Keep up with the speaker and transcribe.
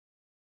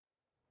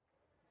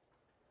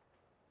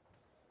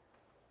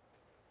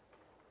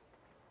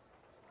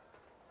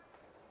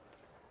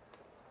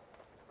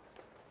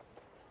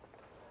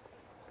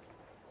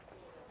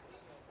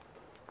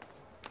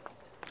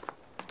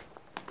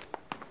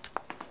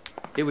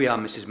Here we are,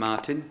 Mrs.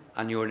 Martin,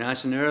 and you're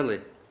nice and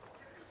early.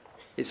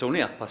 It's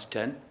only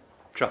 10:30.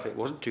 Traffic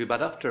wasn't too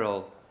bad after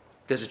all.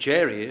 There's a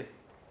chair here.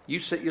 You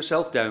sit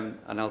yourself down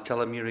and I'll tell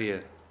them you're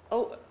here.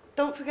 Oh,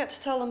 don't forget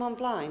to tell them I'm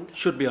blind.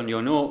 Should be on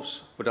your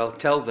notes, but I'll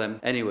tell them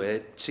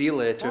anyway. See you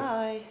later.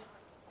 Bye.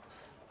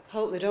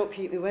 Hope they don't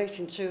keep me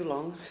waiting too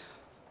long.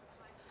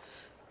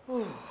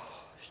 Oh,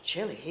 it's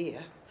chilly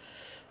here.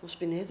 Must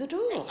be near the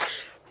door.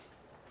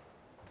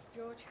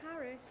 George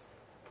Harris.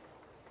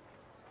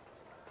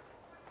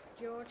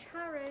 George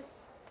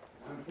Harris.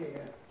 I'm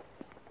here.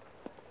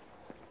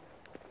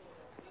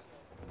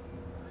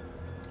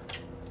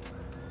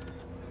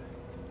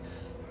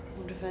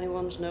 Wonder if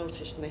anyone's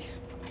noticed me.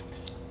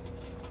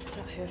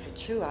 Sat here for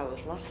 2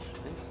 hours last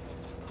time.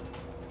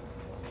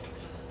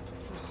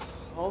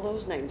 All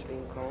those names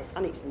being called,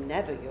 and it's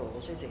never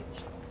yours, is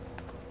it?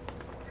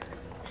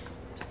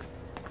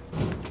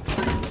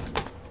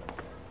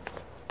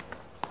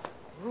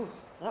 Ooh,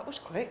 that was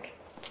quick.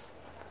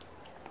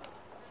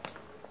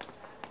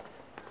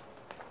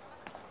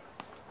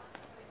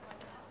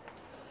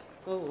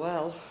 Oh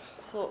well,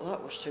 thought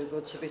that was too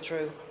good to be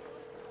true.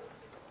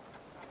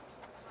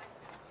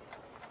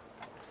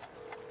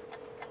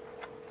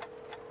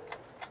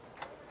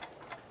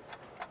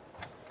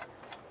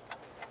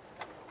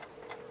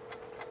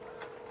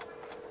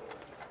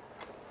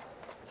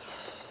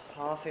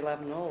 Half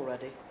 11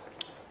 already.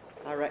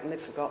 I reckon they've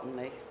forgotten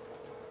me.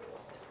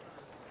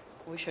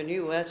 Wish I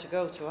knew where to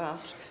go to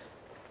ask.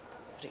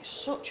 But it's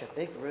such a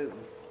big room.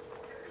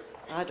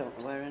 I don't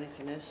know where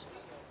anything is.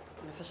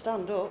 And if I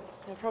stand up,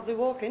 I'll probably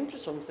walk into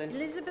something.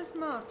 Elizabeth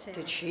Martin.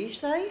 Did she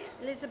say?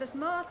 Elizabeth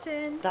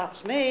Martin.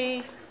 That's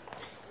me.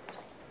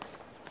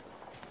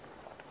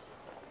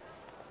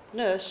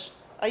 Nurse,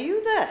 are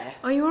you there?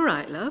 Are you all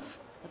right, love?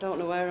 I don't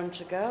know where I'm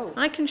to go.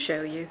 I can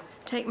show you.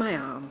 Take my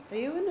arm. Are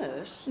you a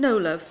nurse? No,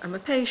 love, I'm a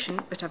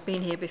patient, but I've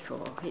been here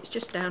before. It's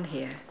just down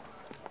here.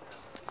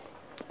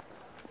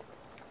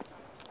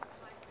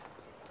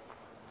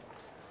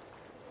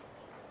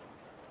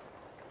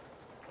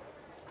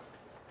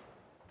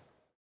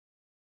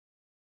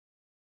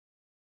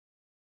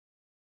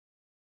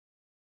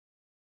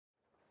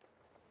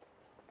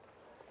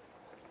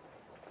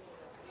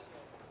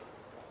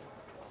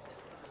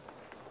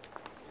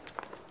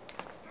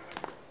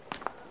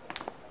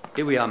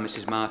 Here we are,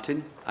 Mrs.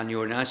 Martin, and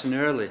you're nice and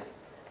early.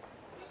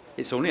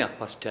 It's only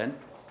 10:30.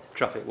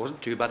 Traffic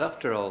wasn't too bad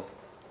after all.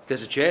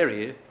 There's a chair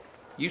here.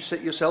 You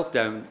sit yourself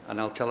down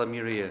and I'll tell them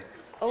you're here.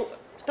 Oh,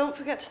 don't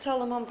forget to tell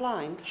them I'm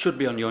blind. Should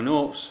be on your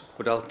notes,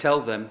 but I'll tell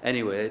them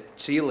anyway.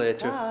 See you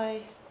later.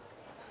 Bye.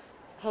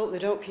 Hope they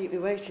don't keep me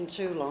waiting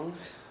too long.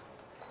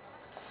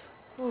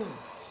 Oh,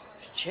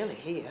 it's chilly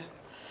here.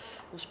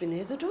 Must be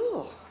near the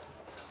door.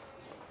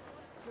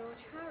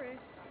 George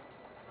Harris.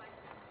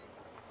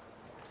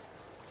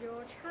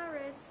 George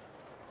Harris.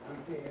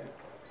 I'm here.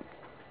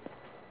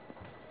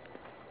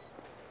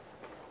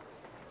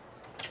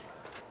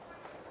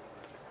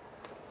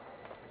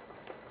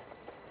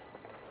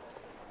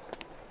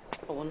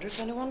 I wonder if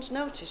anyone's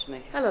noticed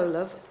me. Hello,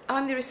 love.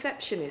 I'm the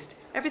receptionist.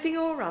 Everything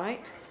all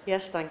right?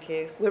 Yes, thank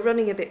you. We're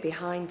running a bit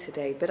behind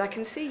today, but I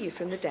can see you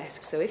from the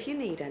desk, so if you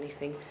need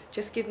anything,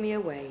 just give me a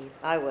wave.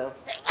 I will.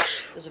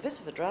 There's a bit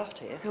of a draft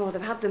here. Oh,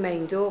 they've had the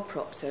main door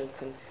propped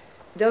open.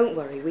 Don't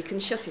worry, we can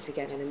shut it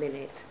again in a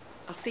minute.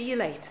 I'll see you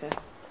later.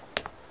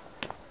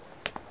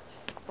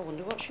 I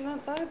wonder what she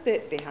meant by a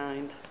bit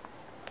behind.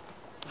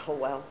 Oh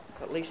well,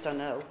 at least I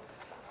know.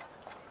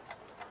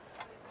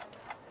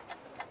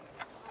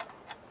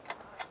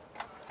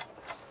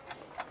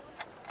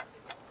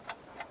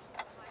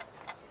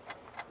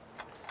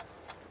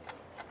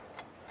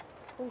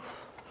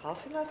 Oof,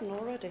 11:30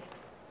 already.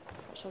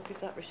 Perhaps I'll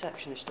give that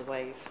receptionist a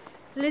wave.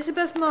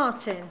 Elizabeth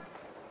Martin.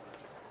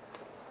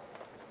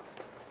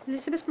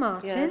 Elizabeth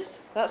Martin? Yes,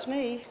 that's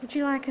me. Would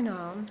you like an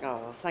arm?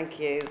 Oh, thank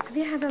you. Have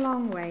you had a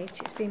long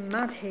wait? It's been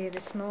mad here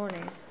this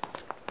morning.